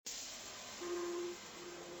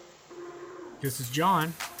This is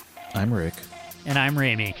John. I'm Rick. And I'm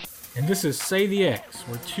Raimi. And this is Say the X,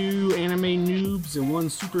 where two anime noobs and one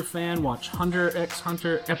superfan watch Hunter x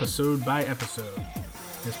Hunter episode by episode.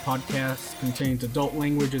 This podcast contains adult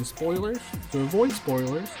language and spoilers. To avoid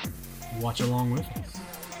spoilers, watch along with us.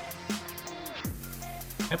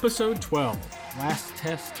 Episode 12, Last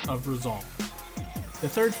Test of Resolve. The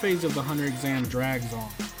third phase of the Hunter exam drags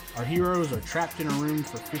on. Our heroes are trapped in a room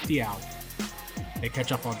for 50 hours. They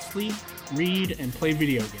catch up on sleep, read, and play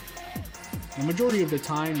video games. The majority of the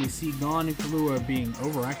time, we see Gon and Killua being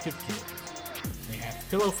overactive kids. They have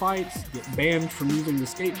pillow fights, get banned from using the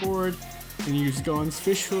skateboard, and use Gon's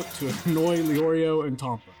fish hook to annoy Leorio and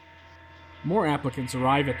Tompa. More applicants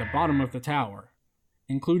arrive at the bottom of the tower,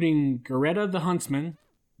 including Garetta the Huntsman,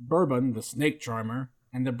 Bourbon the Snake Charmer,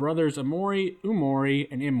 and the brothers Amori, Umori,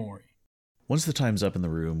 and Imori. Once the time's up in the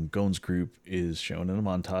room, Gon's group is shown in a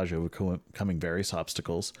montage overcoming various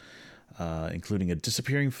obstacles, including a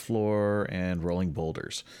disappearing floor and rolling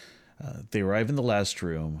boulders. They arrive in the last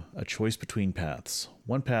room, a choice between paths.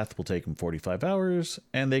 One path will take them 45 hours,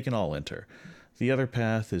 and they can all enter. The other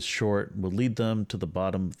path is short, will lead them to the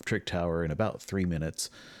bottom of Trick Tower in about 3 minutes,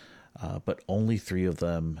 but only 3 of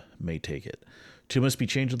them may take it. 2 must be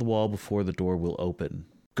chained to the wall before the door will open.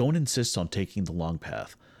 Gon insists on taking the long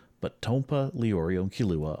path, but Tompa, Leorio, and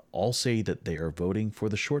Killua all say that they are voting for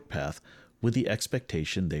the short path with the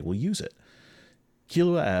expectation they will use it.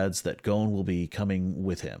 Killua adds that Gon will be coming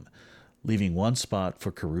with him, leaving one spot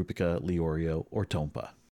for Kurapika, Leorio, or Tompa.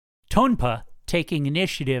 Tompa, taking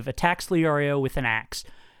initiative, attacks Leorio with an axe.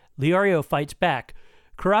 Leorio fights back.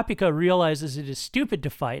 Kurapika realizes it is stupid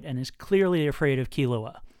to fight and is clearly afraid of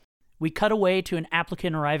Killua. We cut away to an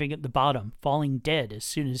applicant arriving at the bottom, falling dead as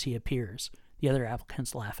soon as he appears. The other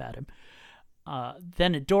applicants laugh at him.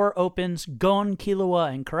 Then a door opens, Gon,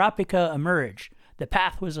 Killua, and Kurapika emerge. The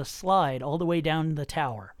path was a slide all the way down the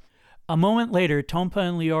tower. A moment later, Tompa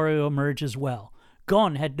and Leorio emerge as well.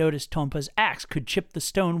 Gon had noticed Tompa's axe could chip the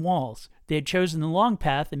stone walls. They had chosen the long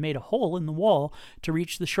path and made a hole in the wall to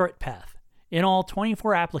reach the short path. In all,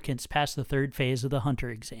 24 applicants passed the third phase of the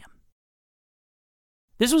Hunter exam.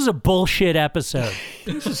 This was a bullshit episode.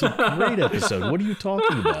 This is a great episode. What are you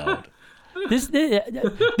talking about?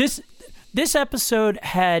 This episode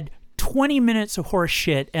had 20 minutes of horse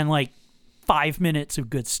shit and like 5 minutes of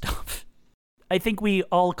good stuff. I think we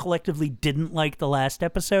all collectively didn't like the last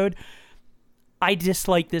episode. I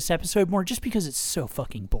dislike this episode more just because it's so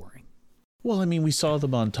fucking boring. Well, I mean, we saw the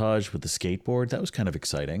montage with the skateboard. That was kind of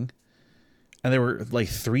exciting. And there were like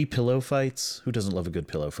 3 pillow fights. Who doesn't love a good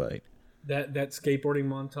pillow fight? That skateboarding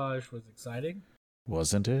montage was exciting?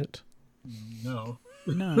 Wasn't it? No.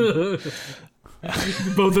 No.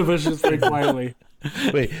 Both of us just very quietly.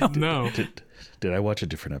 Wait, No. Did I watch a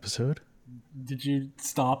different episode? Did you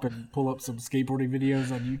stop and pull up some skateboarding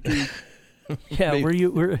videos on YouTube? Yeah,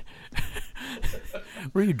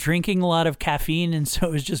 were you drinking a lot of caffeine and so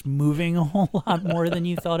it was just moving a whole lot more than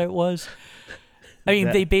you thought it was? I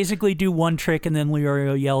mean, they basically do one trick and then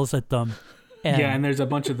Leorio yells at them. And there's a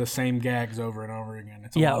bunch of the same gags over and over again.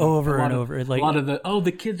 It's over and over. Like a lot of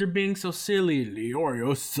the kids are being so silly.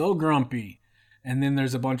 Leorio's so grumpy. And then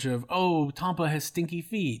there's a bunch of, Tompa has stinky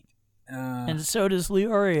feet. And so does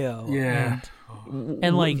Leorio. Yeah.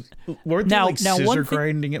 And like, weren't they scissor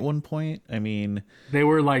grinding at one point? I mean, they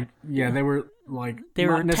were not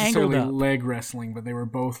necessarily tangled up. Leg wrestling, but they were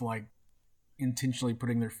both like intentionally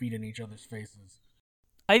putting their feet in each other's faces.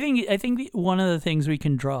 I think one of the things we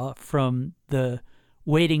can draw from the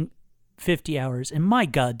waiting 50 hours, and my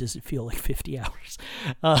God, does it feel like 50 hours?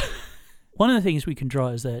 One of the things we can draw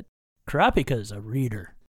is that Kurapika is a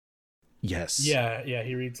reader. Yes. Yeah,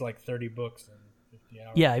 he reads like 30 books in 50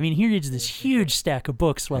 hours. Yeah, I mean, he reads this huge stack of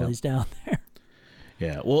books while he's down there.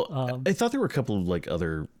 Yeah, well, I thought there were a couple of like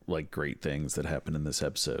other like great things that happened in this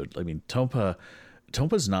episode. I mean,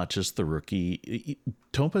 Tompa's not just the rookie.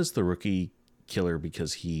 Tompa's the rookie killer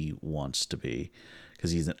because he wants to be,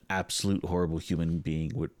 because he's an absolute horrible human being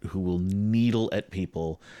who will needle at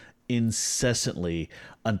people incessantly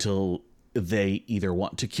until they either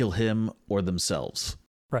want to kill him or themselves.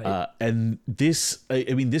 Right. And this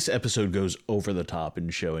episode goes over the top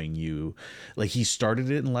in showing you, like, he started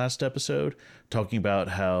it in the last episode talking about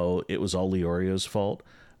how it was all Leorio's fault,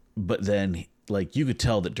 but then like you could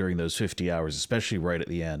tell that during those 50 hours, especially right at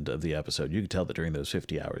the end of the episode, you could tell that during those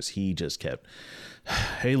 50 hours, he just kept,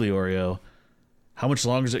 hey, Leorio, how much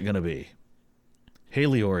longer is it going to be? Hey,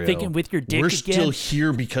 Leorio, thinking with your dick we're again? Still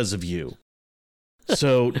here because of you.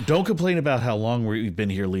 So don't complain about how long we've been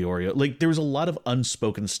here, Leorio. Like there was a lot of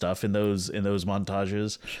unspoken stuff in those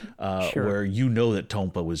montages, Sure. where you know that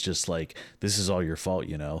Tompa was just like, "This is all your fault,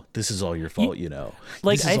 you know. This is all your fault, you know.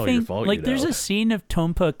 Like This is I all your think, fault, like you there's know." a scene of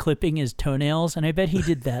Tompa clipping his toenails, and I bet he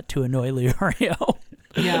did that to annoy Leorio.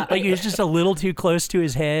 Yeah, Like he was just a little too close to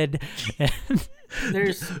his head.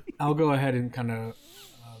 I'll go ahead and kind of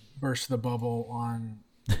burst the bubble on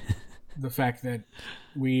the fact that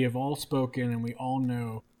we have all spoken and we all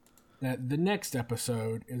know that the next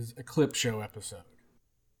episode is a clip show episode.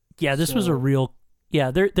 Yeah, this was a So- real.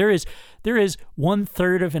 Yeah, there is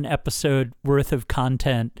 1/3 of an episode worth of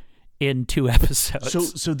content in 2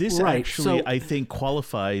 episodes. So this Right, actually, so- I think,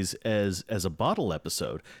 qualifies as a bottle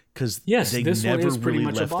episode because Yes, they this never one is pretty really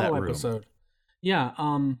much a left that bottle room. episode. Yeah,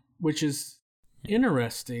 which is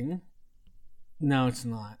interesting. No, it's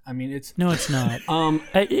not. I mean, it's No, it's not. um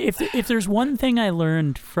If there's one thing I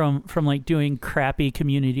learned from like doing crappy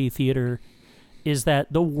community theater, is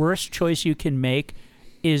that the worst choice you can make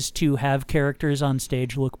is to have characters on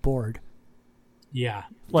stage look bored. yeah.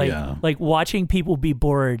 Like watching people be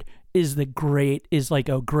bored is like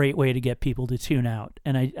a great way to get people to tune out,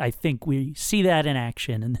 and I think we see that in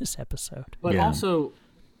action in this episode. But Yeah. also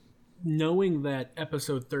knowing that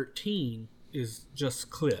episode 13 is just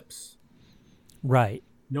clips. Right.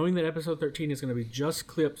 Knowing that episode 13 is going to be just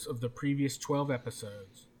clips of the previous 12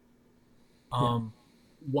 episodes.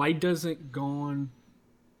 Why doesn't Gon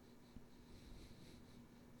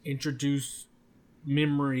introduce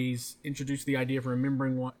memories, introduce the idea of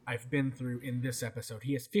remembering what I've been through in this episode?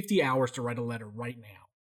 He has 50 hours to write a letter right now.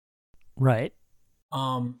 Right.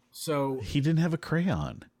 So He didn't have a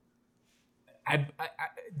crayon. I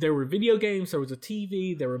there were video games, there was a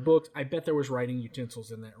TV, there were books. I bet there was writing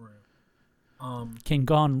utensils in that room. Can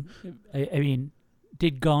Gon? I mean,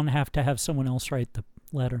 did Gon have to have someone else write the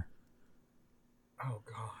letter? Oh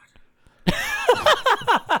God.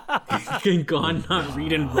 Can Gon not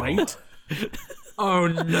read and write? Oh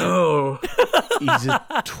no. He's a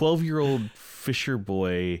 12-year-old fisher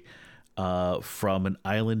boy from an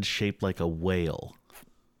island shaped like a whale.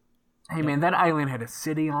 Hey man, that island had a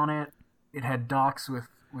city on it. It had docks with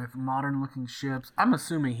modern looking ships. I'm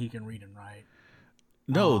assuming he can read and write.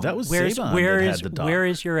 No, that was Where Saban that had the dock.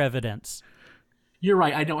 is your evidence? You're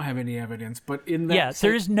right, I don't have any evidence, but in that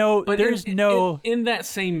There's no in that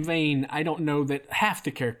same vein, I don't know that half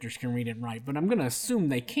the characters can read and write, but I'm gonna assume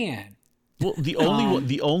they can. Well, the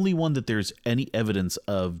only one that there's any evidence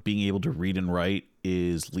of being able to read and write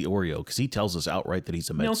is Leorio, because he tells us outright that he's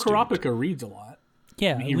a med No, student. Karapika reads a lot.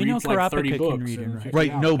 Yeah, He we know reads like 30 Karapika can books read and in write. 50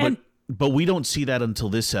 Right, no, hours. but we don't see that until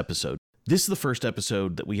this episode. This is the first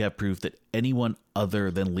episode that we have proof that anyone other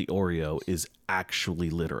than Leorio is actually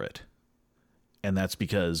literate. And that's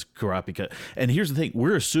because Karapika... And here's the thing.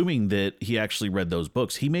 We're assuming that he actually read those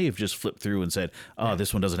books. He may have just flipped through and said, oh,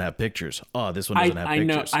 this one doesn't have pictures. Oh, this one doesn't have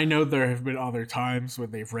pictures. I know there have been other times when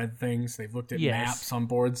they've read things, they've looked at Yes. maps on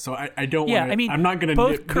boards, so I don't Yeah, want to... I mean, I'm not going to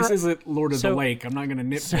both nip... This isn't Lord of the so- Lake. I'm not going to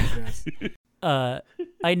nitpick this.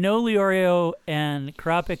 I know Leorio and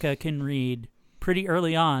Karapika can read pretty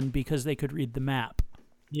early on because they could read the map.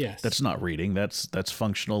 Yes. That's not reading. That's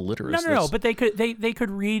functional literacy. No, but they could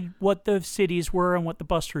read what the cities were and what the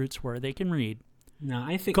bus routes were. They can read. No,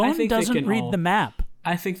 I think Gon they doesn't can read all, the map.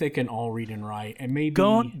 I think they can all read and write, and maybe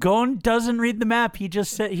Gon doesn't read the map. He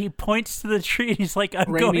just said, he points to the tree and he's like,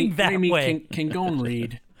 I'm going that Raimi way. can Gon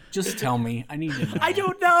read. Just tell me. I need to know. I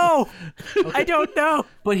don't know. I don't know.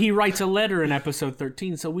 But he writes a letter in episode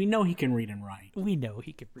 13, so we know he can read and write. We know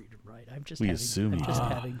he can read and write. I'm just We having, assume I'm he just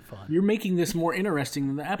does. having fun. You're making this more interesting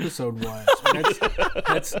than the episode was.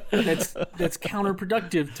 That's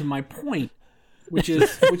counterproductive to my point, which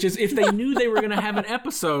is if they knew they were going to have an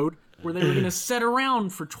episode where they were going to sit around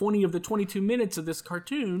for 20 of the 22 minutes of this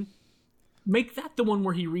cartoon, make that the one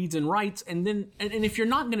where he reads and writes, and then and if you're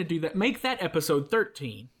not going to do that, make that episode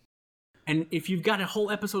 13. And if you've got a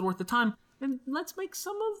whole episode worth of time, then let's make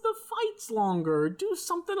some of the fights longer. Do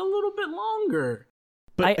something a little bit longer.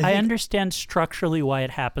 But I think- understand structurally why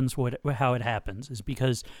it happens, how it happens, is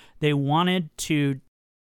because they wanted to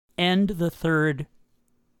end the third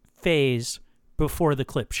phase before the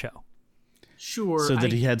clip show. Sure. so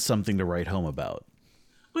that he had something to write home about.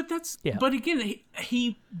 But that's. Yeah. But again,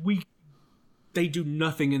 they do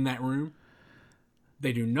nothing in that room.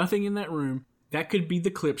 They do nothing in that room. That could be the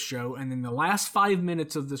clip show, and then the last 5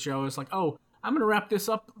 minutes of the show is like, oh, I'm gonna wrap this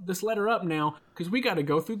letter up now because we got to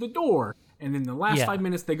go through the door. And then the last Yeah. 5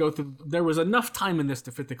 minutes they go through. There was enough time in this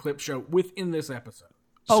to fit the clip show within this episode.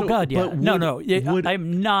 Oh So, God, yeah. but No. would-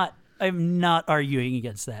 I'm not arguing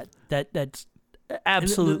against that. That's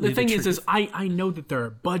absolutely. The thing truth. is I know that there are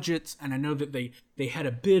budgets, and I know that they had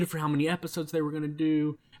a bid for how many episodes they were going to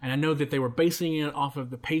do, and I know that they were basing it off of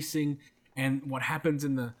the pacing and what happens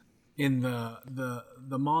in the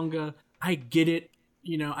manga. I get it.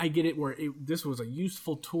 I get it where this was a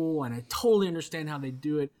useful tool, and I totally understand how they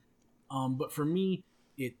do it. But for me,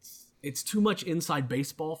 it's too much inside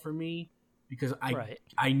baseball for me, because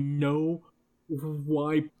I know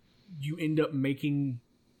why you end up making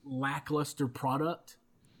lackluster product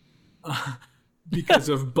because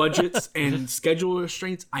of budgets and schedule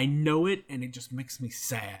restraints. I know it, and it just makes me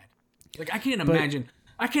sad. Like I can't imagine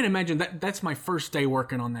that. That's my first day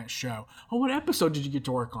working on that show. Oh, what episode did you get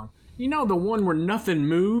to work on? The one where nothing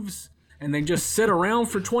moves and they just sit around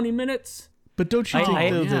for 20 minutes. But don't you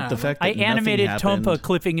think that the fact that I animated happened, Tompa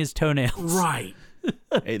clipping his toenails? Right.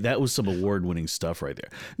 Hey, that was some award-winning stuff right there.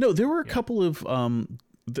 No, there were a couple of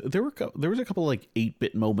there was a couple of like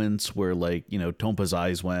 8-bit moments where like Tompa's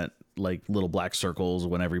eyes went like little black circles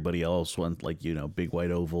when everybody else went like big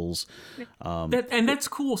white ovals. That's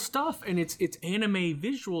cool stuff, and it's anime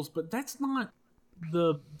visuals, but that's not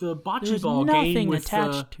the bocce ball game with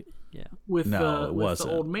attached to with the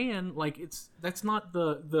old man. Like that's not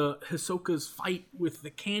the Hisoka's fight with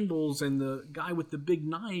the candles and the guy with the big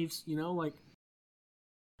knives. Like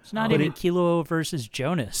it's not even Killua versus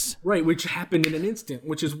Jonas, right? Which happened in an instant.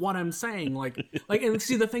 Which is what I'm saying. Like and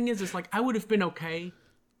see, the thing is like I would have been okay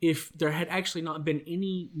if there had actually not been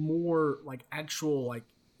any more like actual like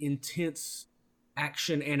intense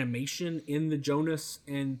action animation in the Jonas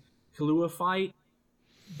and Killua fight.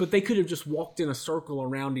 But they could have just walked in a circle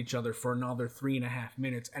around each other for another 3.5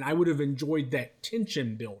 minutes, and I would have enjoyed that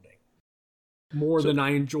tension building more than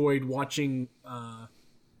I enjoyed watching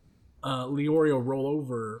Leorio roll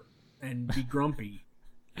over and be grumpy.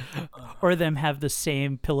 Or them have the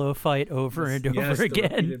same pillow fight over and over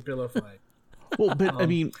again. The pillow fight. Well, but I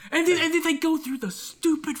mean, and then they go through the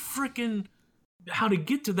stupid frickin' how to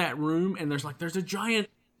get to that room, and there's a giant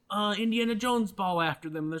Indiana Jones ball after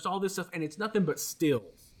them. There's all this stuff, and it's nothing but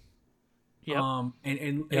stills. Yep.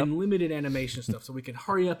 And limited animation stuff, so we can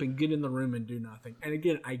hurry up and get in the room and do nothing. And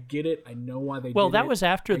again, I get it. I know why they did it. Well, that was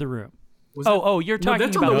after the room. You're talking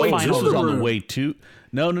that's about on the way final. This is on the way to.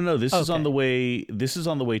 No. This is Okay. on the way. This is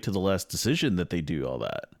on the way to the last decision that they do all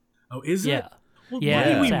that. Oh, is Yeah. it? Well,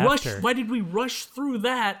 Yeah, Why did we rush through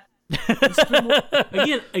that?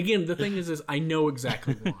 Again, the thing is I know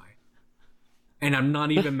exactly why, and I'm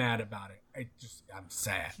not even mad about it. I'm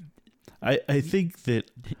sad. I think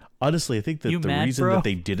that honestly, the reason that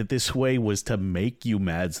they did it this way was to make you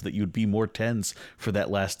mad so that you'd be more tense for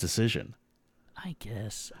that last decision. I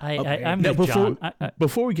guess I'm with before, John.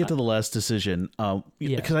 Before we get to the last decision,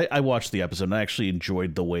 because I watched the episode and I actually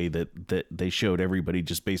enjoyed the way that they showed everybody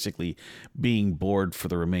just basically being bored for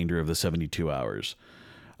the remainder of the 72 hours.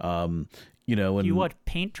 And Do you watch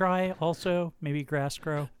paint dry also? Maybe grass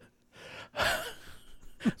grow?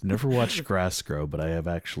 Never watched grass grow, but I have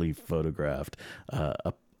actually photographed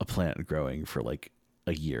a plant growing for like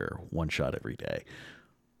a year, one shot every day.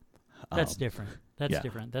 That's different. That's yeah.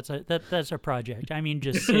 different. That's a project. I mean,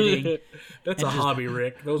 just sitting. That's a hobby,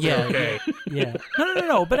 Rick. Those are okay. Yeah.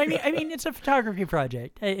 No. But I mean, it's a photography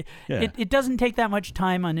project. It doesn't take that much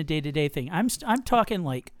time on a day-to-day thing. I'm talking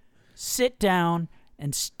like sit down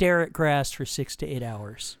and stare at grass for 6 to 8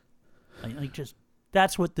 hours. Like just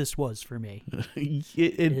that's what this was for me. It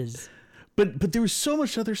is. But there was so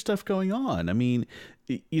much other stuff going on. I mean,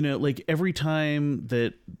 like every time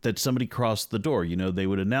that somebody crossed the door, they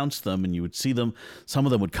would announce them and you would see them. Some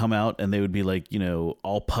of them would come out and they would be like,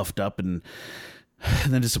 all puffed up and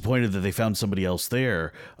then disappointed that they found somebody else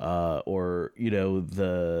there. Or,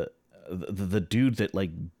 the dude that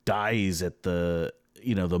like dies at the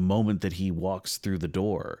moment that he walks through the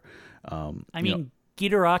door. I mean,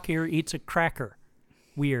 Gitaraki eats a cracker.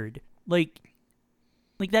 Weird. Like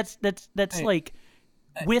that's like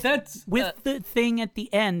with the thing at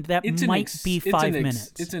the end that might be 5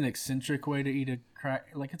 minutes. It's an eccentric way to eat a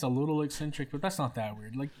cracker. Like it's a little eccentric, but that's not that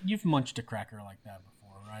weird. Like you've munched a cracker like that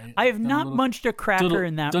before, right? I have not munched a cracker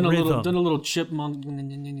in that rhythm. Done a little chipmunk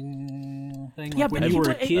thing. Yeah, like when you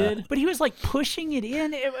were a kid. But he was like pushing it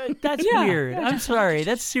in. That's weird. I'm sorry.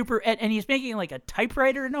 That's super. And he's making like a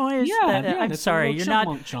typewriter noise. I'm sorry.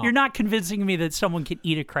 You're not convincing me that someone can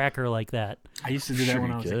eat a cracker like that. I used to do that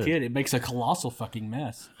when I was a kid. It makes a colossal fucking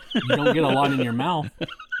mess. You don't get a lot in your mouth.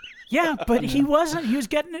 Yeah, but he wasn't. He was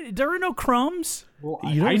getting. There were no crumbs. Well,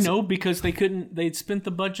 I know because they'd spent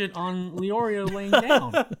the budget on Leorio laying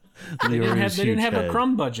down. They didn't have a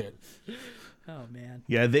crumb budget. Oh man.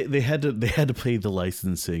 Yeah, they had to pay the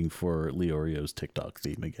licensing for Leorio's TikTok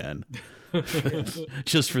theme again,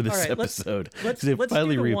 just for this All right, episode. let's It do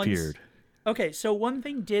finally the reappeared. Okay, so one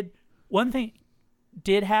thing did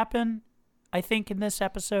happen, I think, in this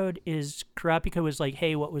episode is Kurapika was like,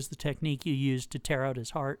 "Hey, what was the technique you used to tear out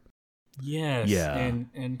his heart?" Yes. Yeah.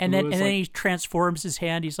 And then he transforms his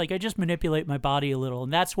hand. He's like, "I just manipulate my body a little,"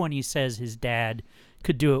 and that's when he says his dad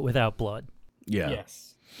could do it without blood. Yeah.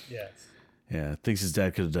 Yes. Yeah, thinks his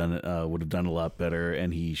dad could have done it, would have done a lot better,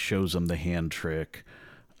 and he shows him the hand trick.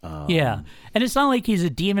 Yeah, and it's not like he's a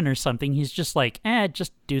demon or something. He's just like,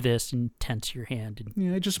 just do this and tense your hand. And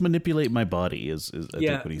Yeah, I just manipulate my body. Is I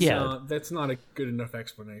think what he said. That's not a good enough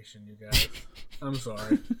explanation, you guys. I'm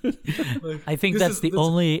sorry. I think that's the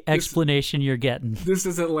only explanation you're getting. This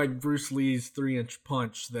isn't like Bruce Lee's 3-inch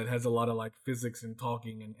punch that has a lot of like physics and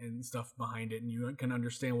talking and stuff behind it, and you can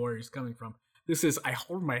understand where he's coming from. This is, I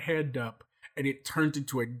hold my hand up and it turns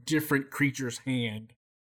into a different creature's hand.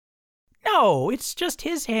 No, it's just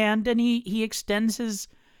his hand, and he extends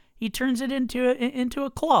he turns it into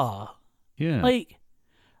a claw. Yeah. Like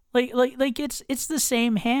it's the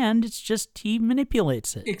same hand. It's just he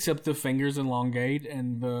manipulates it. Except the fingers elongate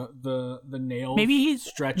and the nails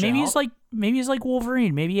stretch out. Maybe he's like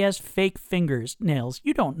Wolverine. Maybe he has fake nails.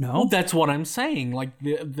 You don't know. Well, that's what I'm saying. Like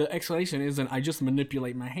the explanation isn't I just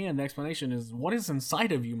manipulate my hand. The explanation is what is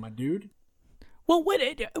inside of you, my dude. Well,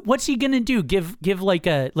 what's he gonna do? Give like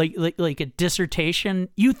a dissertation?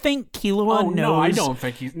 You think Killua knows? No, I don't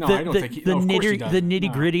think he's. No, I don't think he. The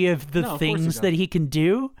nitty gritty of the things that he can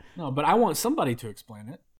do. No, but I want somebody to explain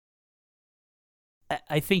it.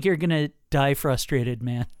 I think you're gonna die frustrated,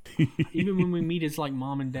 man. Even when we meet his like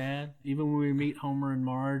mom and dad, even when we meet Homer and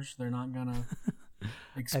Marge, they're not gonna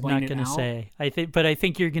explain it. I'm not gonna say. I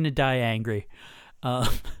think you're gonna die angry.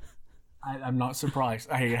 I'm not surprised.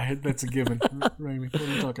 That's a given. Raimi, what are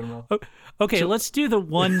you talking about? Okay, let's do the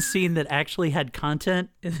one scene that actually had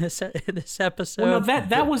content in this episode. Well, no,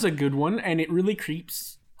 that was a good one, and it really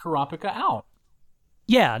creeps Kurapika out.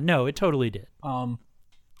 Yeah, no, it totally did.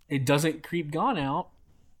 It doesn't creep Gon out.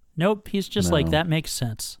 Nope, he's just like, that makes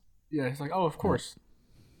sense. Yeah, he's like, oh, of course.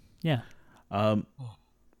 Yeah. I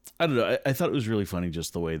don't know. I thought it was really funny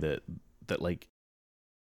just the way that like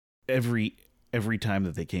every time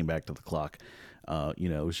that they came back to the clock,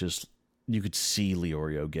 it was just, you could see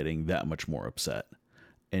Leorio getting that much more upset.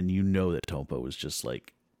 And you know that Tompa was just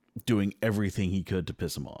like doing everything he could to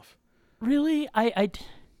piss him off. Really? I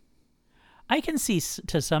can see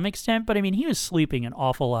to some extent, but I mean, he was sleeping an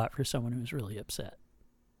awful lot for someone who was really upset.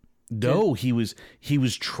 No, he was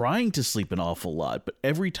trying to sleep an awful lot, but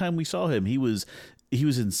every time we saw him, he was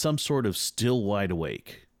in some sort of still wide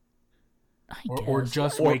awake. Or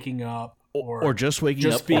just waking up. Or just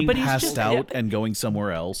waking up, being passed out and going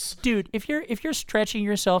somewhere else. Dude, if you're stretching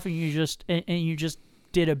yourself and you just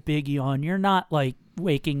did a big yawn, you're not like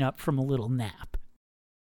waking up from a little nap.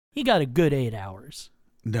 He got a good 8 hours.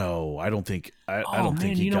 No, I don't think. I don't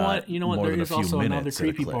think he you know got what? You know what? more There than is a few also another minutes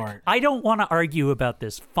creepy part. I don't want to argue about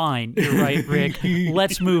this. Fine, you're right, Rick.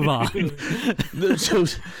 Let's move on. So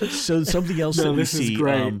something else that we this is see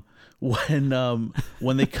great.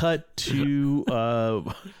 When they cut to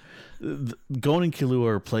Gon and Killua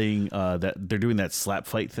are playing that they're doing that slap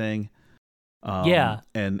fight thing. Yeah.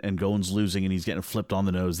 And Gon's losing and he's getting flipped on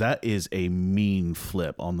the nose. That is a mean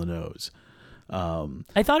flip on the nose.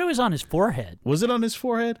 I thought it was on his forehead. Was it on his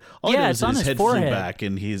forehead? All Yeah, I know it's is on his head forehead. flew back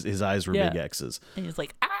and his eyes were big X's. And he's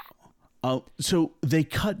like, ah. So they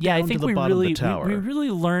cut Yeah, down I think to the we bottom really of the tower. we really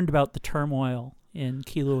learned about the turmoil in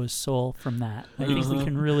Killua's soul from that. I think we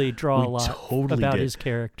can really draw a lot totally about did. his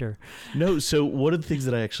character. No, so one of the things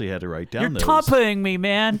that I actually had to write down, You're though, top-ing me,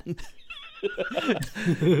 man.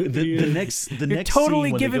 the next You're totally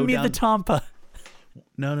scene when giving me the Tompa.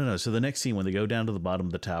 No. So the next scene when they go down to the bottom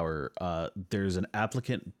of the tower, there's an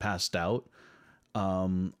applicant passed out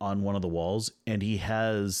on one of the walls, and he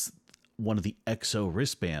has one of the EXO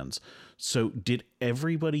wristbands. So did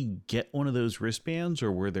everybody get one of those wristbands,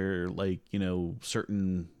 or were there like,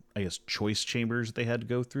 certain, I guess, choice chambers they had to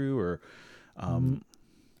go through, or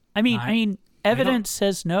I mean, evidence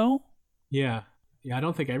says no. Yeah, I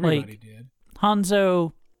don't think everybody did.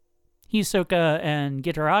 Hanzo, Hisoka, and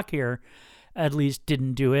Gitaraki at least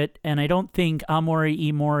didn't do it, and I don't think Amori,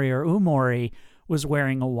 Imori, or Umori was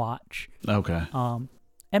wearing a watch. Okay.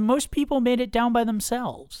 And most people made it down by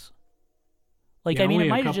themselves. Like, Yeah, I mean, it only a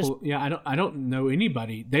might have just... couple- Yeah, I don't know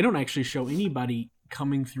anybody. They don't actually show anybody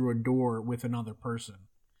coming through a door with another person.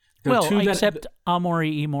 Except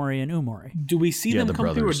Amori, Imori, and Umori. Do we see them the come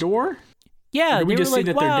brothers. through a door? Yeah, Or do we they just were see like,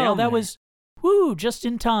 that they're wow, down that there? was... Woo, just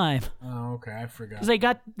in time. Oh, okay, I forgot.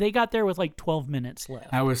 Because they got there with like 12 minutes left.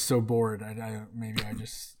 I was so bored. Maybe I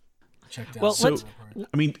just checked out. Well, So,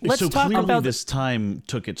 let's so talk clearly about this time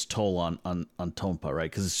took its toll on Tompa, right?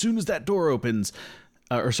 Because as soon as that door opens,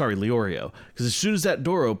 Leorio, because as soon as that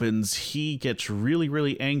door opens, he gets really,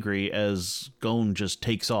 really angry as Gon just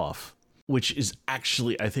takes off, which is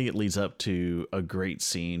actually, I think it leads up to a great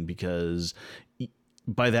scene, because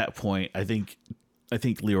by that point, I think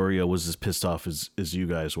Leorio was as pissed off as you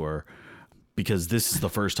guys were, because this is the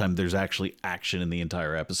first time there's actually action in the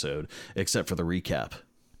entire episode, except for the recap.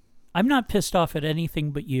 I'm not pissed off at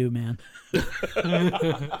anything but you, man.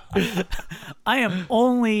 I am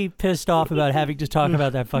only pissed off about having to talk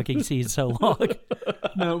about that fucking scene so long.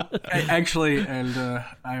 No, actually, and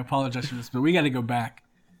I apologize for this, but we got to go back.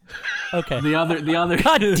 Okay. The other.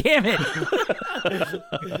 God damn it!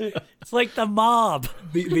 It's like the mob.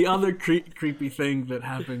 The other creepy thing that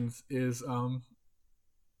happens is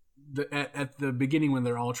at the beginning when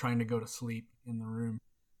they're all trying to go to sleep in the room,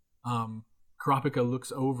 Kurapika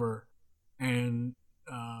looks over and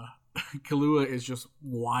Killua is just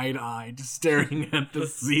wide-eyed, staring at the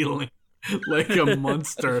ceiling like a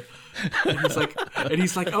monster. And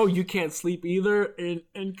he's like, "Oh, you can't sleep either?" And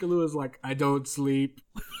Killua's like, "I don't sleep.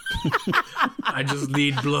 I just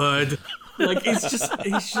need blood." Like he's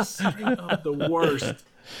just straight up the worst.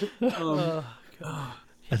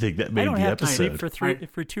 I think that made I don't the have episode. to sleep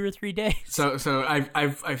for 2 or 3 days. So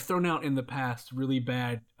I've thrown out in the past really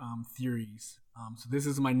bad theories. So this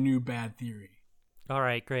is my new bad theory. All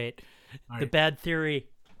right, great. All The right. bad theory.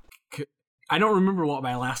 I don't remember what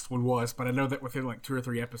my last one was, but I know that within like 2 or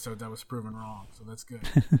 3 episodes I was proven wrong, so that's good.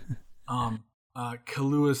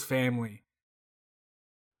 Killua's family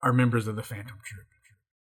are members of the Phantom Troop.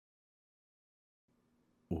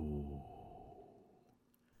 Ooh.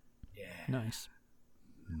 Yeah. Nice.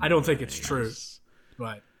 I don't think it's true, Nice.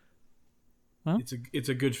 but Huh? it's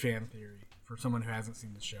a good fan theory for someone who hasn't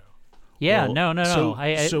seen the show. Yeah, Well, no.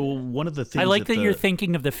 So one of the things I like that the- you're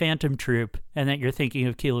thinking of the Phantom Troop and that you're thinking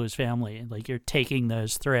of Killua's family. And like you're taking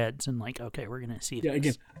those threads and like, okay, we're gonna see Yeah, this.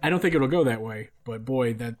 again, I don't think it'll go that way, but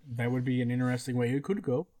boy, that would be an interesting way it could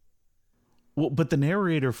go. Well, but the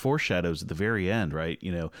narrator foreshadows at the very end, right?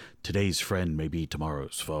 You know, today's friend may be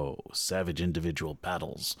tomorrow's foe. Savage individual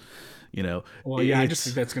battles. You know. Well, yeah, I it's- just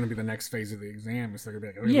think that's going to be the next phase of the exam. It's going to be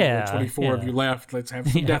like, okay, Yeah, 24 of yeah. you left. Let's have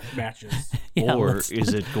some Yeah. death matches. Yeah, or let's-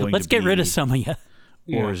 is it going Let's to get rid be- of some of you.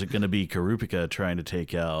 Yeah. Or is it going to be Kurapika trying to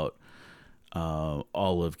take out all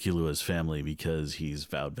of Killua's family because he's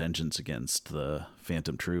vowed vengeance against the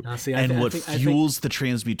Phantom Troop? Now, see, and I what think- fuels the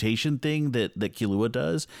transmutation thing that Killua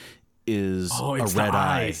does is a it's red the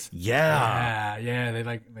eye. eyes. Yeah. Yeah, they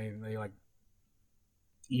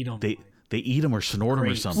eat them. They eat them or snort them or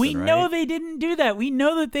Grapes. something, We right? know they didn't do that. We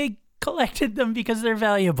know that they collected them because they're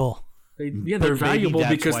valuable. they're But maybe valuable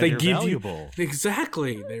that's because why they they're give valuable. you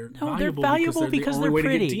exactly. They're No, they're valuable valuable because because the they're only way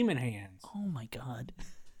pretty. to get demon hands. Oh my god.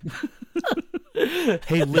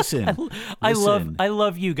 Hey, listen. I Listen.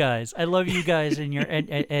 love you guys. I love you guys and your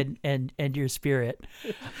and your spirit.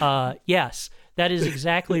 Yes, that is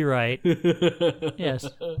exactly right. Yes.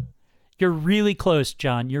 You're really close,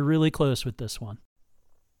 John. You're really close with this one.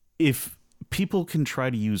 If people can try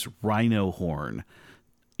to use rhino horn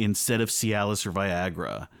instead of Cialis or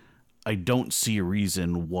Viagra, I don't see a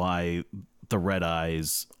reason why the red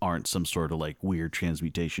eyes aren't some sort of like weird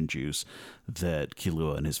transmutation juice that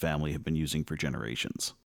Killua and his family have been using for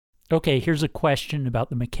generations. Okay, here's a question about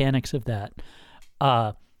the mechanics of that.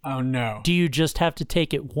 Oh no. Do you just have to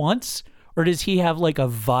take it once, or does he have like a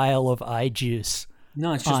vial of eye juice?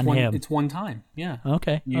 No, it's just on one. him. It's one time. Yeah.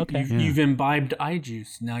 Okay, okay. You've imbibed eye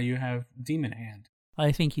juice. Now you have demon hand.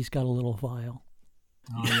 I think he's got a little vial.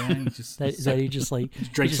 Oh yeah. He just That he just like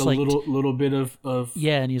drinks he just a like, little bit of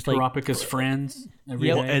yeah, and he's like Kurapika's friends every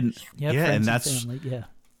day. Yep. Well, and yeah, yeah, friends and that's family, yeah.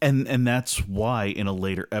 and that's why in a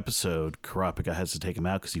later episode Kurapika has to take him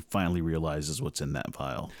out because he finally realizes what's in that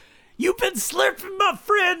vial. You've been slurping my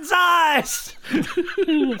friend's eyes.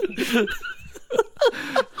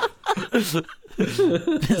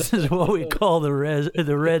 This is what we call the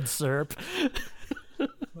red syrup.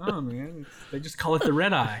 Oh man, they just call it the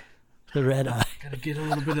red eye. The red eye. Gotta get a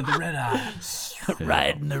little bit of the red eye.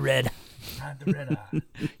 Riding the red. Ride the red eye.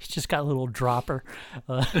 He's just got a little dropper.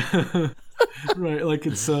 Right, like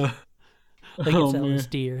it's Like Oh, it's man.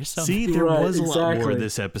 LSD or something. See, there Right, was a lot more exactly.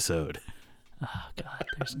 this episode. Oh God,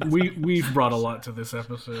 there's we've brought a lot to this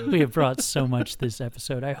episode. we have brought so much this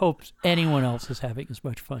episode. I hope anyone else is having as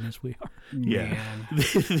much fun as we are. Yeah, Man.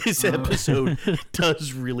 this episode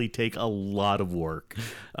does really take a lot of work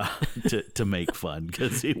to make fun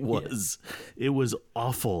because it was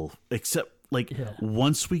awful. Except like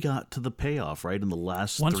once we got to the payoff, right in the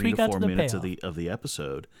last 3 to 4 minutes of the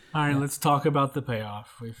episode. All right, let's talk about the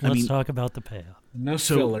payoff. Let's talk about the payoff. No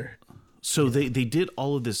filler. So they did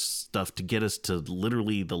all of this stuff to get us to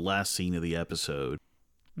literally the last scene of the episode,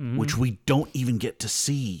 which we don't even get to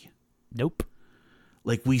see. Nope.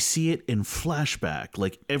 Like we see it in flashback.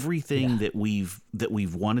 Like everything that we've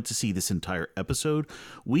wanted to see this entire episode,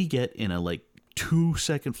 we get in a like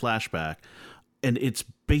 2-second flashback, and it's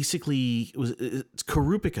basically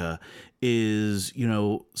Kurapika is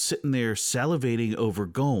sitting there salivating over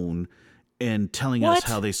Gon and telling us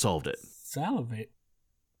how they solved it. Salivate.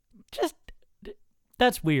 Just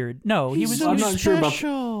that's weird. No, he was. So I'm not sure about.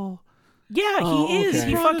 Yeah, he is. Okay.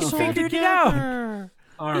 He fucking figured it out.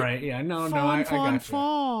 All right. Yeah. No. I got you.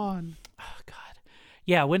 Fun. Oh God.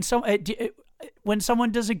 Yeah. When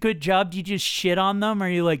someone does a good job, do you just shit on them, or are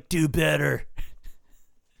you like, do better?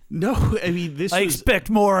 No, I mean I expect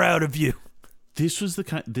more out of you. This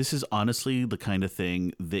is honestly the kind of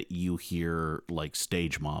thing that you hear like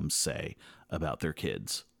stage moms say about their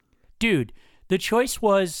kids. Dude, the choice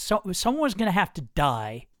was someone was going to have to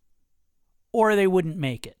die, or they wouldn't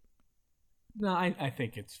make it. No, I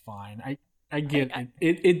think it's fine. I get it.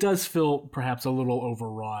 It does feel perhaps a little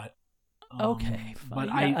overwrought. Okay,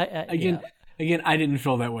 fine. But again, I didn't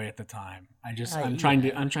feel that way at the time. I'm trying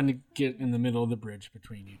to get in the middle of the bridge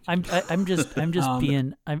between you two.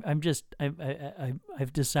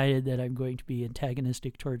 I've decided that I'm going to be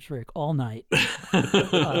antagonistic towards Rick all night.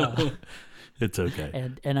 It's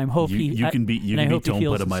okay. And I'm hoping you can be Don't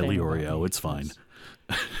Put My Leorio. It's fine.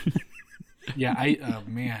 Yeah,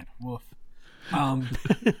 man, woof.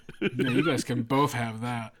 You guys can both have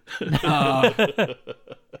that.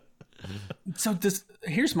 So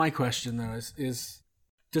here's my question though: is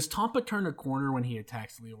does Tompa turn a corner when he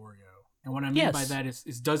attacks Leorio? And what I mean by that is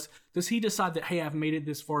does he decide that, hey, I've made it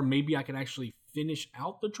this far, maybe I can actually finish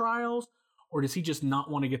out the trials, or does he just not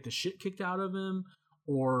want to get the shit kicked out of him,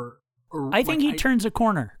 or I think he turns a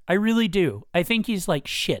corner. I really do. I think he's like,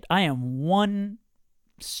 shit, I am one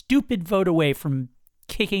stupid vote away from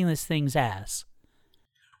kicking this thing's ass.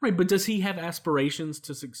 Right, but does he have aspirations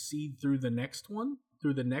to succeed through the next one?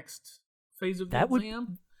 Through the next phase of the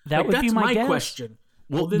exam? That would be my guess. Question.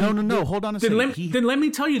 Well, then, no. Hold on a second. Then let me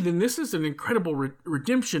tell you. Then this is an incredible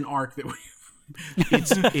redemption arc that we've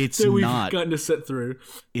gotten to sit through.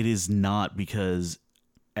 It is not, because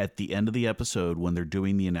at the end of the episode, when they're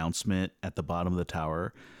doing the announcement at the bottom of the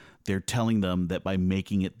tower, they're telling them that by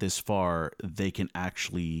making it this far, they can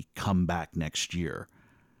actually come back next year.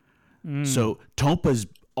 So Tompa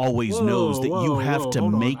always knows that you have to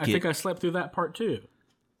make it. I think I slept through that part too.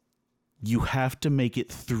 You have to make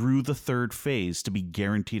it through the third phase to be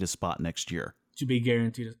guaranteed a spot next year. To be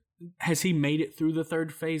guaranteed. Has he made it through the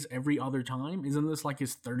third phase every other time? Isn't this like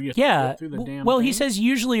his 30th trip through the damn thing? He says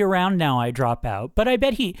usually around now I drop out, but I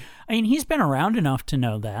bet he's been around enough to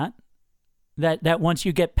know that once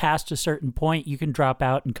you get past a certain point, you can drop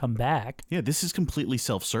out and come back. Yeah, this is completely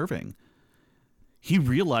self-serving. He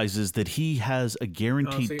realizes that he has a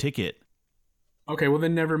guaranteed ticket. Okay, well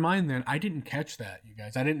then never mind then. I didn't catch that, you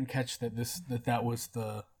guys. I didn't catch that that was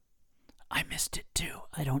the... I missed it too.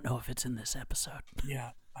 I don't know if it's in this episode.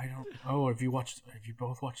 Yeah, I don't... Oh, have you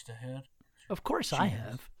both watched ahead? Of course I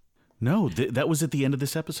have. No, that was at the end of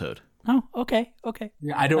this episode. Oh, okay.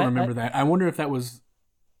 Yeah, I don't remember that. I wonder if that was...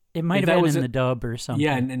 It might have been in the dub or something.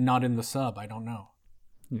 Yeah, and not in the sub. I don't know.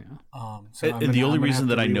 Yeah. And the only reason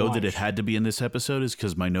that I know that it had to be in this episode is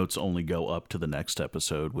because my notes only go up to the next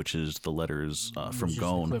episode, which is the letters from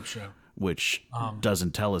Gon, which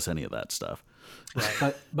doesn't tell us any of that stuff. Right.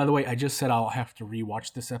 But by the way, I just said I'll have to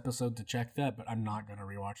rewatch this episode to check that, but I'm not going to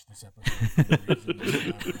rewatch this episode.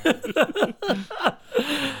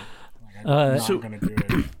 I'm not going to do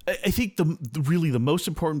it. I think the most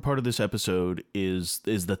important part of this episode is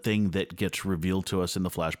the thing that gets revealed to us in the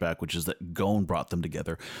flashback, which is that Gon brought them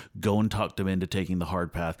together. Gon talked them into taking the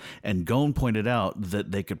hard path, and Gon pointed out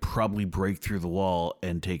that they could probably break through the wall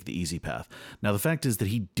and take the easy path. Now, the fact is that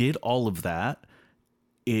he did all of that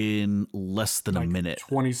in less than a minute.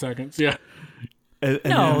 20 seconds, yeah. And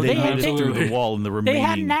then they made it through the wall in the remaining... They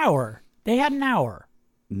had an hour.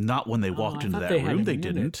 Not when they walked into that room, they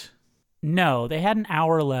didn't. No, they had an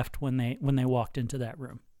hour left when they walked into that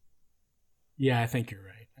room. Yeah, I think you're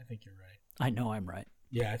right. I know I'm right.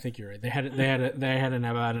 Yeah, I think you're right. They had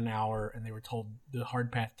about an hour, and they were told the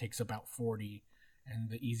hard path takes about 40,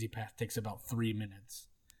 and the easy path takes about 3 minutes.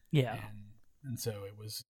 Yeah, and so it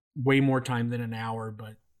was way more time than an hour,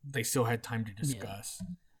 but they still had time to discuss. Yeah.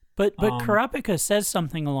 But Kurapika says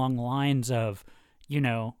something along the lines of,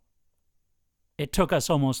 it took us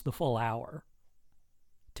almost the full hour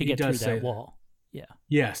to He get through does say that that. wall. Yeah.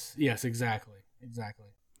 Yes, exactly.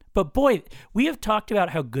 But boy, we have talked about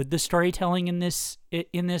how good the storytelling in this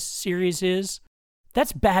series is.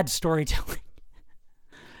 That's bad storytelling.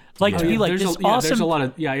 Like to be like this awesome. There's a lot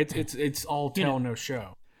of it's all tell no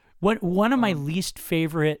show. One of my least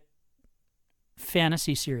favorite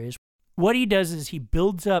fantasy series. What he does is he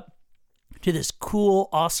builds up to this cool,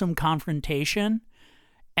 awesome confrontation,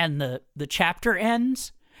 and the chapter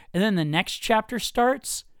ends, and then the next chapter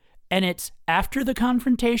starts, and it's after the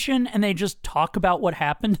confrontation, and they just talk about what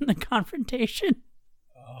happened in the confrontation.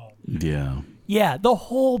 Yeah. Yeah, the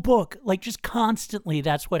whole book, like just constantly,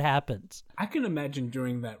 that's what happens. I can imagine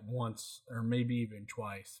doing that once or maybe even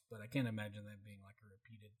twice, but I can't imagine that being like a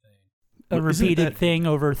repeated thing. A repeated thing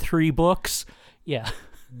over 3 books. Yeah.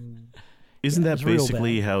 Isn't that it's real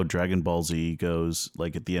basically how Dragon Ball Z goes?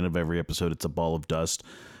 Like at the end of every episode, it's a ball of dust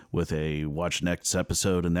with a watch next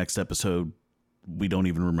episode. And next episode, we don't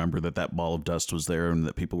even remember that ball of dust was there and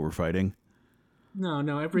that people were fighting.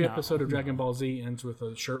 No. Every episode of Dragon Ball Z ends with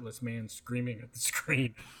a shirtless man screaming at the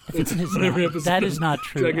screen. That is not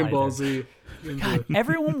true. Dragon either. Ball Z. God,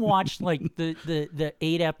 everyone watched like the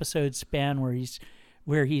 8 episode span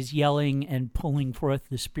where he's yelling and pulling forth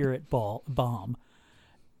the spirit bomb,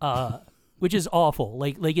 which is awful.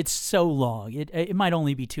 Like it's so long. It might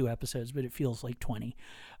only be 2 episodes, but it feels like 20.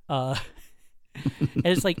 And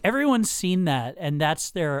it's like everyone's seen that, and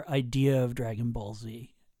that's their idea of Dragon Ball Z.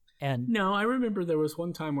 And no, I remember there was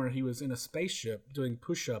one time where he was in a spaceship doing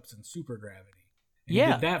push-ups in supergravity. And Yeah.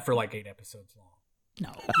 he did that for like 8 episodes long.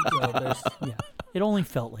 no, yeah, it only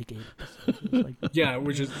felt like 8 episodes. It was like, Yeah,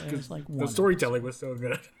 which is it was because like the one storytelling was so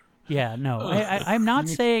good. Yeah, no, I'm not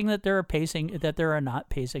saying that there are not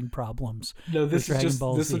pacing problems. No, with Dragon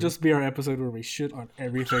Ball this Z. will just be our episode where we shit on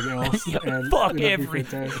everything else. Yeah, and fuck it'll be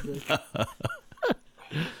everything. fantastic.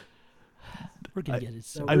 We're gonna get it.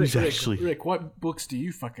 So I was actually- Rick, what books do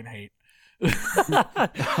you fucking hate?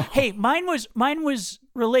 Hey, mine was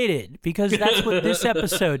related because that's what this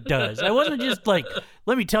episode does. I wasn't just like,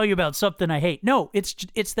 let me tell you about something I hate. No, it's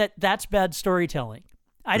that's bad storytelling.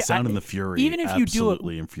 The Sound and the Fury even if you do it,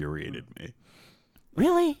 absolutely infuriated me.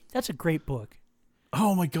 really, that's a great book.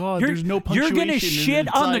 Oh my God, there's no punctuation. You're gonna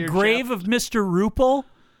shit on the grave of Mr. Rupel.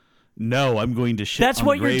 No, I'm going to shit That's on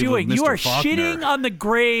what the grave you're doing. of You Mr. are Faulkner. shitting on the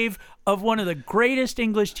grave of one of the greatest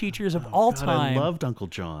English teachers of all God, time. I loved Uncle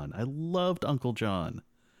John.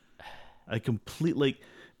 I completely...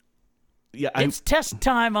 Yeah, It's test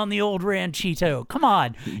time on the old Ranchito. Come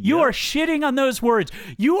on. You are shitting on those words.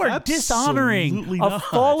 You are dishonoring Absolutely a not.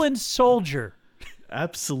 fallen soldier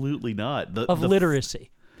absolutely not. of literacy.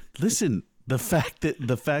 Listen, the fact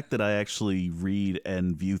that I actually read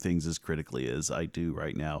and view things as critically as I do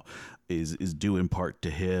right now is due in part to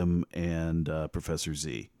him and Professor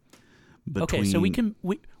Z. Okay, so we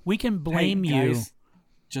can blame Hey, you. guys,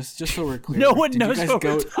 just so we're clear. No one did you knows guys what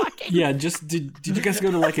go, we're talking. Yeah, did you guys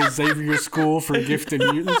go to like a Xavier school for gifted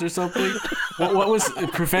mutants or something? What was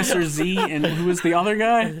Professor Z and who was the other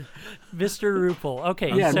guy? Mr. Rupel.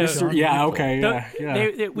 Okay, Yeah, so Mr. Yeah,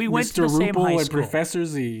 okay, we went Mr. to the same Rupel high and school. Professor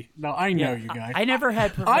Z. No, I know you guys. I never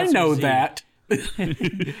had Professor I know Z. that.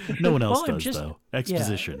 No one else Well, I'm does, just- though.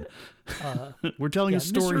 Exposition. We're telling Yeah, a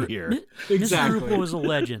story Mr. here. Exactly. Mr. Rupel was a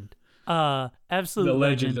legend. Absolute The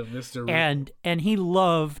legend legend. of Mr. Rupel. And he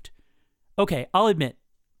loved. Okay, I'll admit,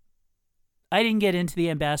 I didn't get into the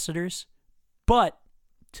Ambassadors, but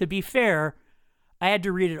to be fair, I had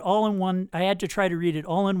to read it all in one. I had to try to read it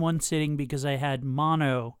all in one sitting because I had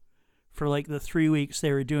mono for like the 3 weeks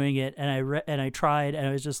they were doing it, and I tried, and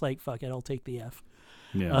I was just like, "Fuck it, I'll take the F."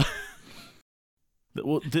 Yeah.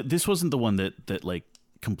 Well, this wasn't the one that like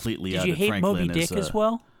completely Did outed you hate Franklin Moby Dick as, as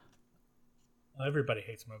well? Everybody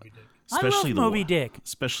hates Moby Dick. Especially I love Moby Dick.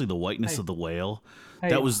 Especially the whiteness of the whale. Hey,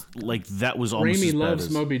 that was almost Raimi as bad loves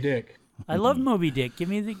as, Moby Dick. I love Moby Dick. Give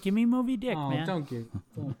me Moby Dick, Oh, man.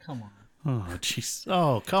 come on. Oh jeez.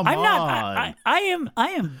 Oh come I'm on. not. I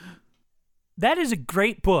am. That is a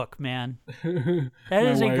great book, man. That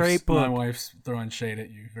is a great My book. wife's throwing shade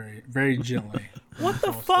at you very, very gently. What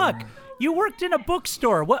the fuck? You worked in a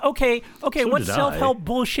bookstore. What? Okay. What did I. self-help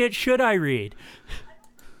bullshit should I read?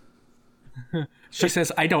 She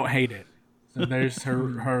says, "I don't hate it." So there's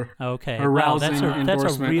her Okay. her Wow, rousing that's a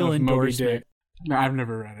endorsement real of Moby endorsement. Dick. No, I've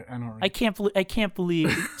never read it. I don't read it. I can't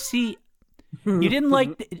believe. See, you didn't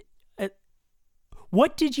like.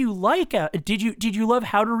 What did you like? Did you love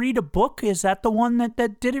How to Read a Book? Is that the one that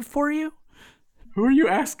did it for you? Who are you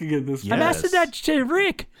asking at this Yeah. point? I'm asking that to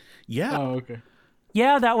Rick. Yeah. Oh, okay.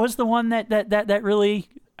 Yeah, that was the one that really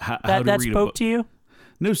How that to read a spoke book. to you.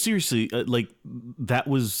 No, seriously, like that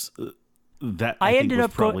was that. I think ended was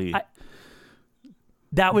up probably.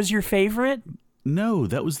 That was your favorite? No,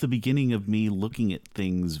 that was the beginning of me looking at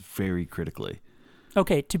things very critically.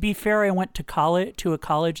 Okay, to be fair, I went to a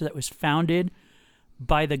college that was founded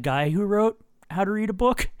by the guy who wrote How to Read a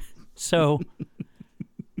Book. So,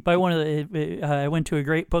 I went to a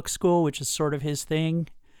great book school, which is sort of his thing,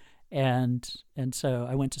 and so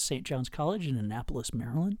I went to St. John's College in Annapolis,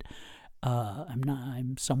 Maryland.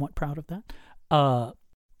 I'm somewhat proud of that.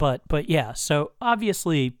 But yeah. So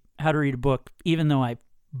obviously, How to Read a Book, even though I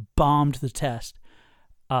bombed the test,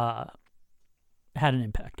 had an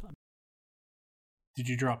impact on me. Did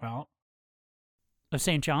you drop out? Of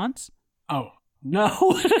St. John's? Oh, no.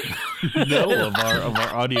 No, of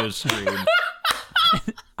our audio stream.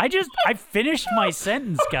 I finished my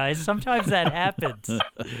sentence, guys. Sometimes that happens.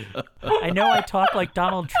 I know I talk like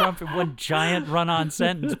Donald Trump in one giant run-on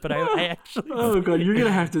sentence, but I actually... Oh, God, you're going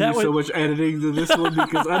to have to do so much editing to this one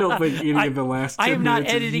because I don't think any of the last 10 I am not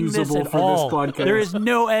minutes editing is this usable at for all. this podcast. There is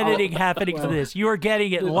no editing happening to this. You are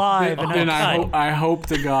getting it live and uncut. I hope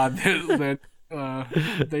to God that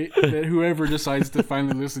whoever decides to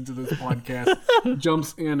finally listen to this podcast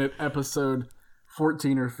jumps in at episode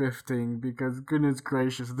 14 or 15 because goodness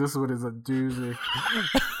gracious, this one is a doozy.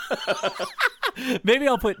 Maybe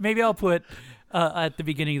I'll put at the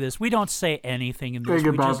beginning of this. We don't say anything in this.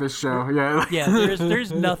 Think about this show, yeah. Yeah,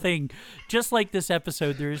 there's nothing. Just like this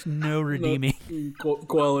episode, there's no redeeming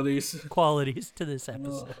qualities to this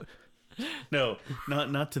episode. No,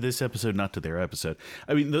 not to this episode, not to their episode.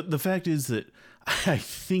 I mean, the fact is that I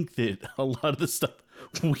think that a lot of the stuff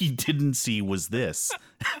we didn't see was this.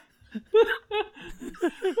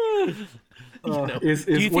 Do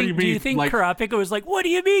you think like, Kurapika was like, what do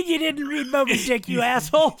you mean you didn't read Moby Dick, you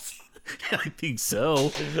assholes? I think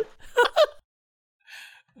so.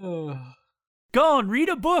 Go on, read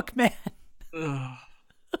a book, man.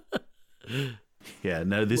 Yeah,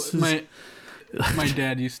 no, this is... My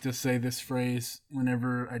dad used to say this phrase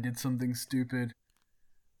whenever I did something stupid.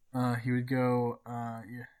 He would go,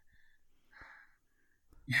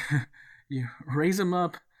 you raise him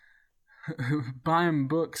up, buy him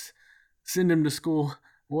books, send him to school.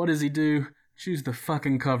 What does he do? Chews the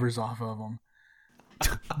fucking covers off of them.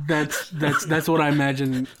 That's what I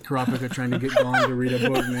imagine Kurapika trying to get Gon to read a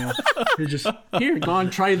book now. You're just, here, Gon,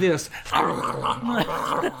 try this.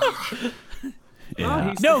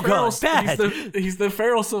 Yeah. No, Gon, bad. He's the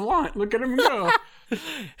feral savant. Look at him go.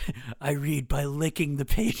 I read by licking the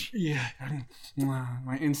page. Yeah,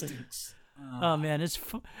 my instincts. Oh man,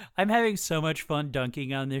 I'm having so much fun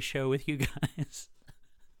dunking on this show with you guys.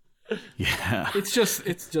 Yeah, it's just.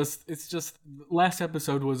 Last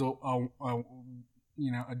episode was a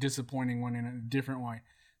disappointing one in a different way.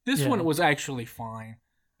 This one was actually fine.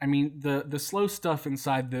 I mean, the slow stuff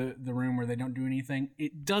inside the room where they don't do anything,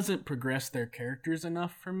 it doesn't progress their characters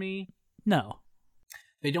enough for me. No.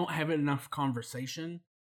 They don't have enough conversation.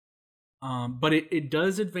 But it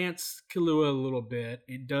does advance Killua a little bit.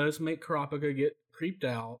 It does make Kurapika get creeped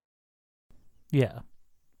out. Yeah.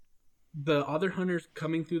 The other hunters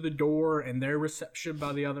coming through the door and their reception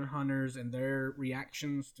by the other hunters and their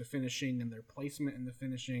reactions to finishing and their placement in the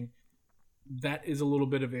finishing, that is a little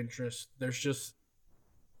bit of interest. It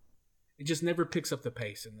just never picks up the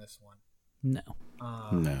pace in this one. No.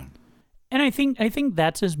 No. And I think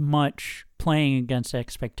that's as much playing against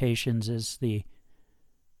expectations as the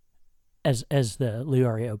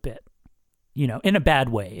Leorio bit. In a bad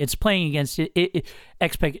way. It's playing against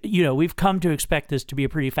we've come to expect this to be a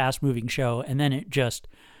pretty fast-moving show, and then it just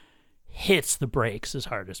hits the brakes as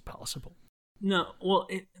hard as possible. No, well,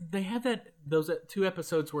 they have those 2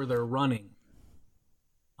 episodes where they're running.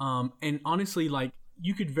 And honestly, like,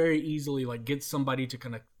 you could very easily like get somebody to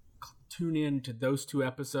kind of tune in to those 2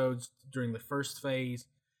 episodes during the first phase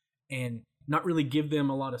and not really give them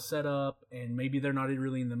a lot of setup, and maybe they're not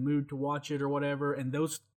really in the mood to watch it or whatever, and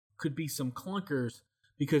those could be some clunkers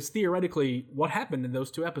because theoretically what happened in those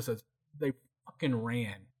 2 episodes, they fucking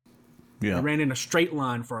ran. Yeah. They ran in a straight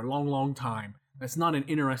line for a long, long time. That's not an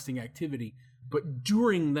interesting activity, but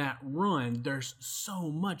during that run there's so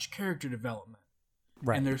much character development.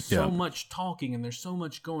 Right. And there's so much talking and there's so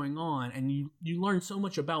much going on, and you learn so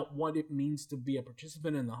much about what it means to be a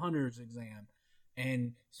participant in the Hunter's exam,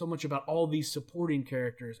 and so much about all these supporting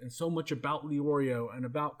characters, and so much about Leorio and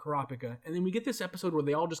about Kurapika. And then we get this episode where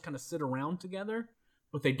they all just kind of sit around together,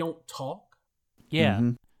 but they don't talk. Yeah.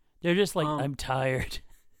 Mm-hmm. They're just like, I'm tired.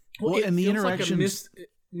 Well, and the interactions... like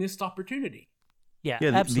a missed opportunity. Yeah,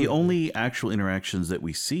 absolutely. The only actual interactions that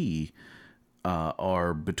we see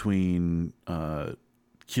are between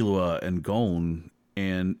Killua and Gon,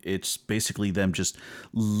 and it's basically them it's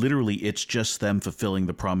just them fulfilling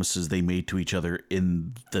the promises they made to each other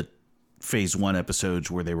in the Phase 1 episodes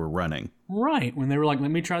where they were running. Right, when they were like,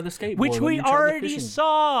 let me try the skateboard. Which we already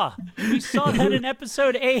saw. We saw that in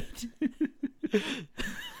episode 8.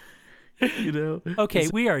 You know? Okay,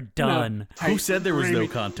 we are done. Who said there was no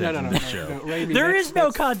content in this show? Raimi, There is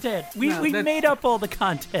no content. We've made up all the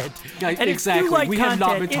content. Yeah, And if you exactly. like We have not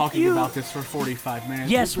content, been if talking you- about this for 45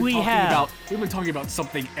 minutes. Yes, We've been we talking have. we've been talking about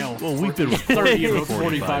something else. Well, we've been 30 recording of for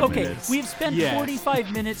 45 Okay, minutes. we've spent Yes.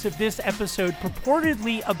 45 minutes of this episode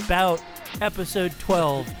purportedly about episode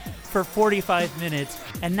 12 for 45 minutes,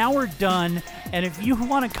 and now we're done. And if you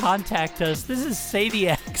want to contact us, this is Say the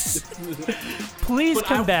X. Please But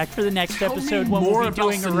come back for the next tell me episode when more we'll be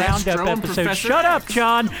about doing a Sinestro roundup and episode. Professor Shut up, X.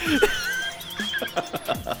 John.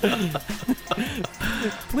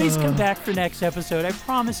 Please come back for next episode. I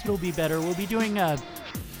promise it'll be better. We'll be doing a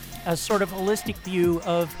sort of holistic view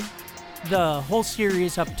of the whole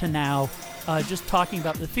series up to now, just talking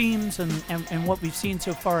about the themes and what we've seen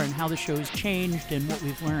so far and how the show's changed and what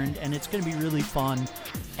we've learned. And it's going to be really fun.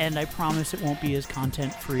 And I promise it won't be as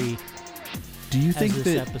content-free Do you as think this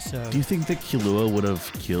that episode. Do you think that Killua would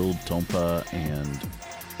have killed Tompa and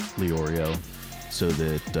Leorio so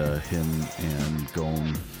that him and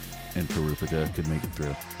Gon and Karupika could make it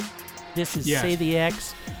through? This is Yes. Say the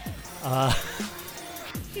X.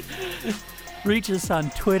 Reach us on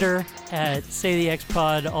Twitter at Say the X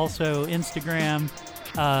Pod, also Instagram,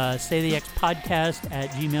 Say the X Podcast at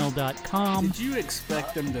gmail.com. Did you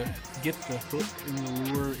expect them to get the hook in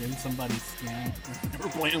the lure in somebody's skin? They were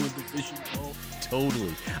playing with the fishing pole.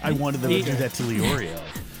 Totally. I wanted them to do that to Leorio.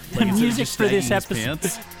 The instead of music just for this snagging his episode.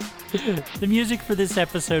 pants. The music for this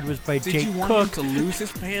episode was by Did Jake you want Cook. him to lose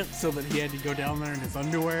his pants so that he had to go down there in his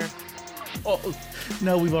underwear? Oh,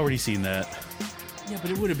 no, we've already seen that. Yeah,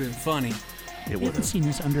 but it would have been funny. It We would haven't have. seen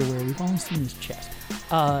his underwear. We've only seen his chest.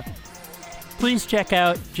 Please check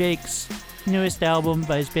out Jake's newest album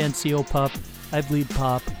by his band Seal Pup, I Bleed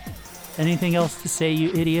Pop. Anything else to say,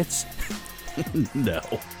 you idiots? No.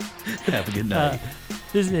 Have a good night.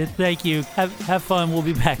 This is it. Thank you. Have fun. We'll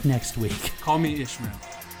be back next week. Call me Ishmael.